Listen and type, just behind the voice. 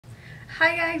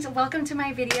Hi guys, welcome to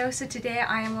my video. So today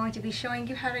I am going to be showing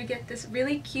you how to get this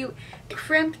really cute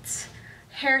crimped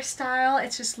hairstyle.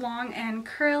 It's just long and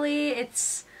curly.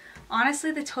 It's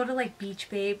honestly the total like beach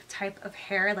babe type of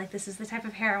hair. Like this is the type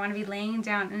of hair I want to be laying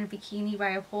down in a bikini by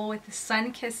a pool with the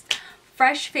sun-kissed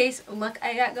fresh face look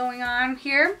I got going on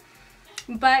here.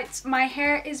 But my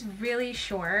hair is really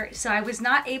short, so I was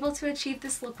not able to achieve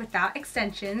this look without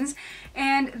extensions,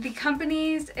 and the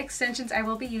company's extensions I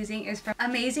will be using is from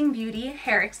Amazing Beauty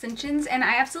Hair Extensions, and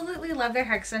I absolutely love their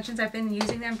hair extensions. I've been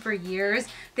using them for years.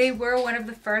 They were one of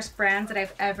the first brands that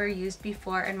I've ever used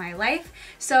before in my life,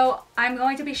 so I'm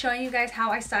going to be showing you guys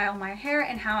how I style my hair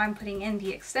and how I'm putting in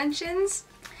the extensions.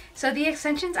 So the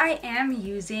extensions I am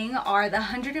using are the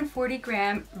 140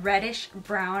 gram reddish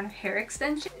brown hair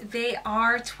extension. They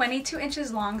are 22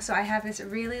 inches long, so I have this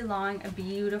really long,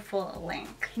 beautiful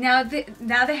length. Now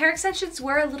the hair extensions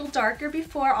were a little darker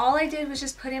before. All I did was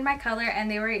just put in my color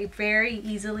and they were very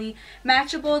easily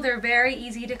matchable. They're very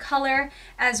easy to color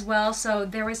as well, so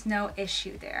there was no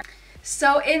issue there.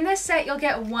 So in this set you'll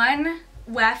get one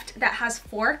weft that has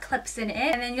 4 clips in it,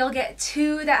 and then you'll get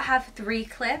 2 that have 3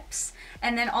 clips,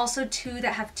 and then also 2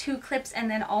 that have 2 clips, and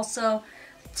then also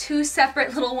 2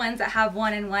 separate little ones that have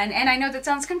 1 and 1. And I know that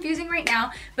sounds confusing right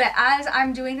now, but as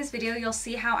I'm doing this video you'll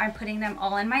see how I'm putting them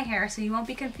all in my hair, so you won't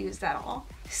be confused at all.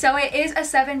 So it is a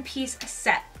 7-piece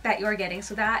set that you're getting,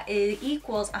 so that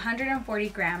equals 140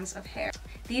 grams of hair.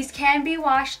 These can be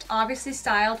washed, obviously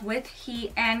styled with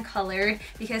heat and colored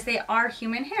because they are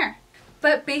human hair.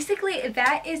 But basically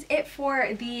that is it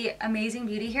for the Amazing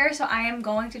Beauty hair. So I am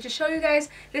going to just show you guys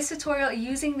this tutorial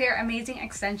using their amazing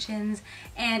extensions.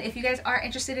 And if you guys are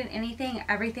interested in anything,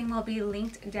 everything will be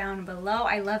linked down below.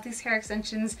 I love these hair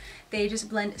extensions. They just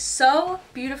blend so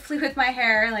beautifully with my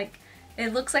hair. Like,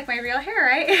 it looks like my real hair,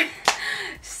 right?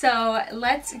 So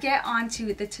let's get on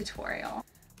to the tutorial.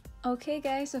 Okay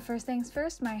guys, so first things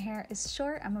first, my hair is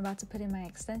short. I'm about to put in my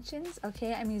extensions.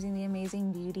 Okay, I'm using the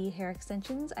Amazing Beauty hair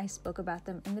extensions. I spoke about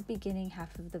them in the beginning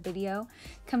half of the video.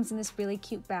 Comes in this really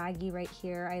cute baggie right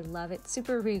here. I love it.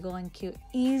 Super regal and cute.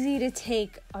 Easy to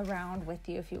take around with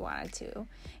you if you wanted to.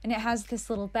 And it has this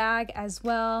little bag as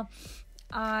well.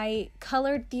 I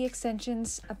colored the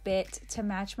extensions a bit to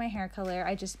match my hair color.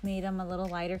 I just made them a little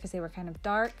lighter because they were kind of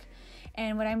dark.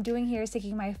 And what I'm doing here is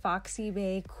taking my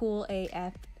FOXYBAE Cool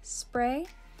AF spray,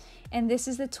 and this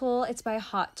is the tool. It's by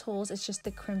Hot Tools. It's just the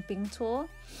crimping tool,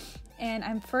 and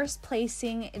I'm first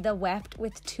placing the weft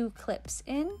with 2 clips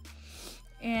in,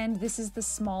 and this is the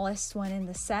smallest one in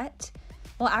the set.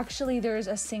 Well, actually there's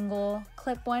a single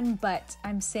clip one, but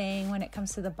I'm saying when it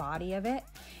comes to the body of it.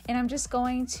 And I'm just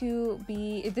going to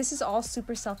be, this is all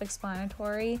super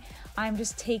self-explanatory. I'm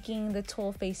just taking the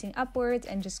tool facing upwards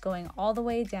and just going all the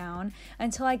way down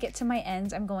until I get to my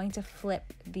ends. I'm going to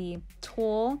flip the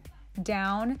tool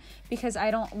down because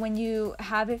when you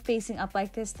have it facing up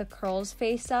like this, the curls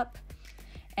face up.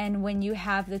 And when you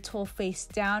have the tool face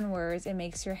downwards, it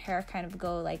makes your hair kind of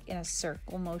go like in a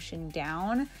circle motion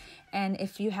down. And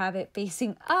if you have it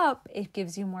facing up, it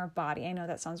gives you more body. I know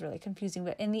that sounds really confusing,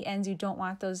 but in the ends, you don't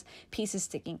want those pieces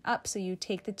sticking up. So you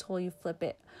take the tool, you flip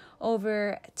it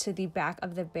over to the back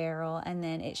of the barrel, and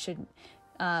then it should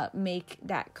make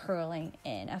that curling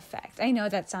in effect. I know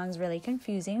that sounds really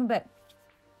confusing, but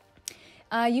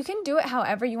you can do it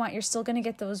however you want. You're still going to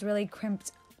get those really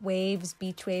crimped waves,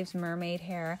 beach waves, mermaid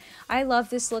hair. I love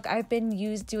this look. I've been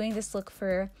doing this look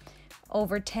for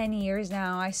over 10 years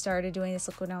now. I started doing this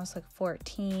look when I was like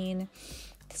 14.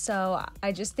 So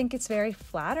I just think it's very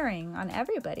flattering on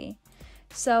everybody.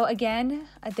 So again,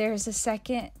 there's a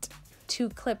second 2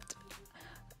 clipped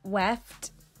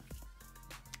weft.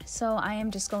 So I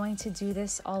am just going to do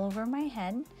this all over my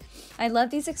head. I love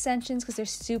these extensions because they're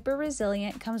super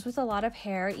resilient. Comes with a lot of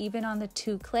hair, even on the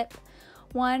 2 clip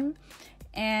one.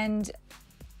 And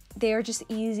they are just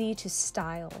easy to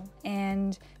style,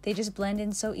 and they just blend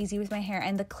in so easy with my hair,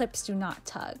 and the clips do not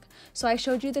tug. So I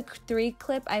showed you the 3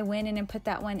 clip. I went in and put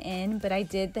that one in, but I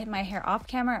did my hair off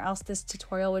camera, or else this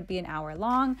tutorial would be an hour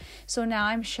long. So now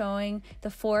I'm showing the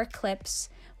 4 clips,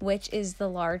 which is the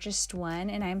largest one,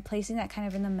 and I'm placing that kind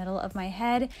of in the middle of my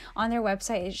head. On their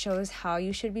website it shows how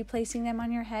you should be placing them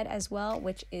on your head as well,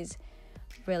 which is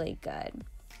really good.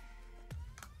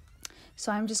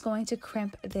 So I'm just going to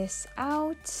crimp this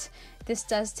out. This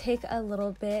does take a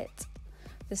little bit.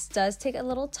 This does take a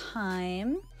little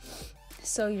time.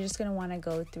 So you're just gonna wanna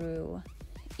go through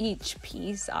each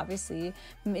piece. Obviously,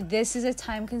 this is a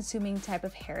time-consuming type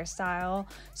of hairstyle,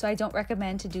 so I don't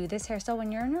recommend to do this hairstyle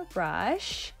when you're in a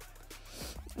rush.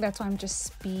 That's why I'm just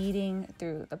speeding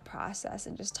through the process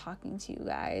and just talking to you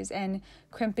guys and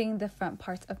crimping the front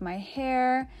parts of my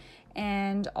hair.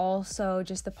 and also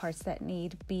just the parts that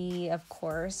need be. Of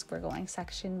course, we're going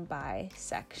section by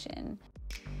section.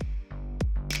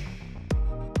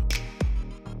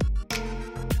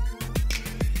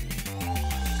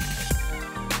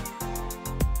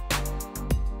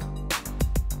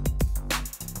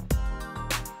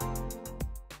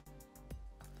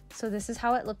 So this is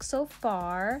how it looks so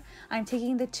far. I'm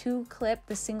taking the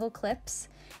single clips,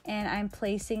 and I'm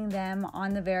placing them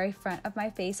on the very front of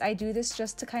my face. I do this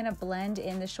just to kind of blend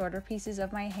in the shorter pieces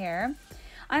of my hair.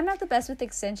 I'm not the best with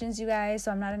extensions, you guys,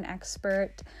 so I'm not an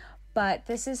expert, but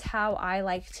this is how I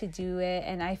like to do it,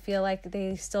 and I feel like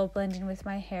they still blend in with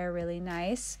my hair really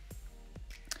nice.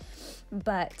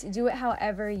 But do it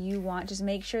however you want. Just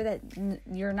make sure that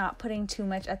you're not putting too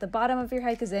much at the bottom of your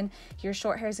head, because then your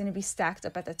short hair is going to be stacked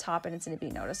up at the top and it's going to be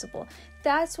noticeable.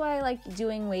 That's why I like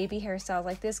doing wavy hairstyles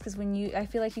like this, because I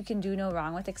feel like you can do no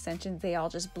wrong with extensions. They all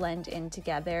just blend in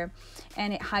together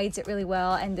and it hides it really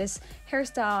well. And this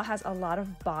hairstyle has a lot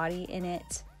of body in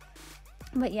it.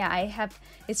 But yeah,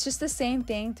 it's just the same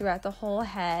thing throughout the whole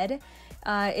head.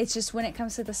 It's just when it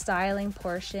comes to the styling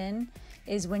portion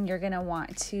is when you're gonna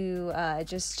want to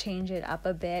just change it up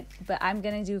a bit. But I'm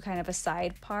gonna do kind of a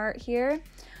side part here.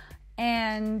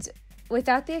 And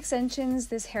without the extensions,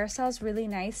 this hairstyle is really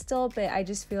nice still, but I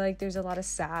just feel like there's a lot of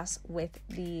sass with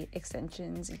the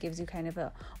extensions. It gives you kind of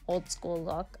a old school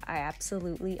look. I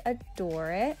absolutely adore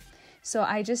it. So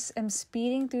I just am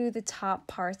speeding through the top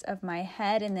parts of my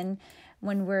head, and then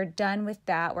when we're done with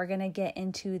that, we're gonna get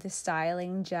into the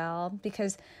styling gel,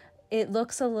 because it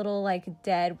looks a little like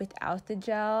dead without the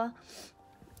gel.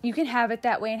 You can have it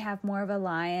that way and have more of a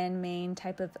lion mane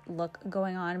type of look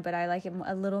going on, but I like it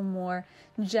a little more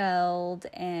gelled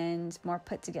and more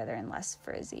put together and less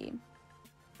frizzy.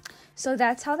 So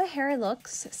that's how the hair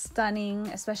looks. Stunning,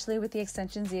 especially with the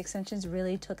extensions. The extensions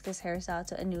really took this hairstyle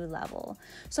to a new level.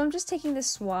 So I'm just taking this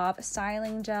Suave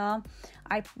styling gel.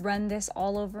 I run this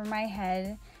all over my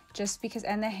head just because,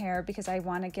 and the hair, because I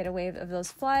want to get away of those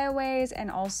flyaways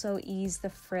and also ease the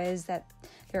frizz. That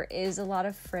there is a lot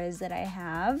of frizz that I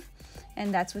have,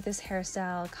 and that's what this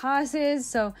hairstyle causes.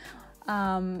 So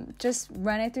just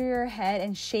run it through your head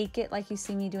and shake it like you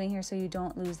see me doing here, so you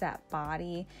don't lose that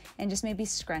body, and just maybe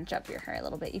scrunch up your hair a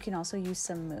little bit. You can also use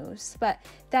some mousse. But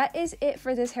that is it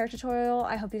for this hair tutorial.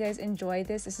 I hope you guys enjoyed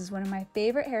this. This is one of my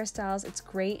favorite hairstyles. It's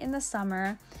great in the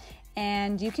summer,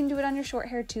 and you can do it on your short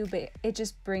hair too, but it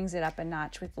just brings it up a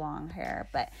notch with long hair.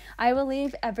 But I will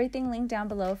leave everything linked down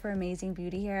below for Amazing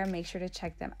Beauty Hair. Make sure to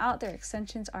check them out. Their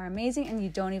extensions are amazing, and you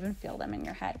don't even feel them in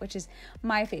your head, which is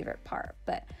my favorite part.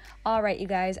 But all right, you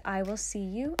guys, I will see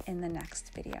you in the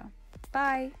next video.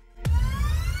 Bye.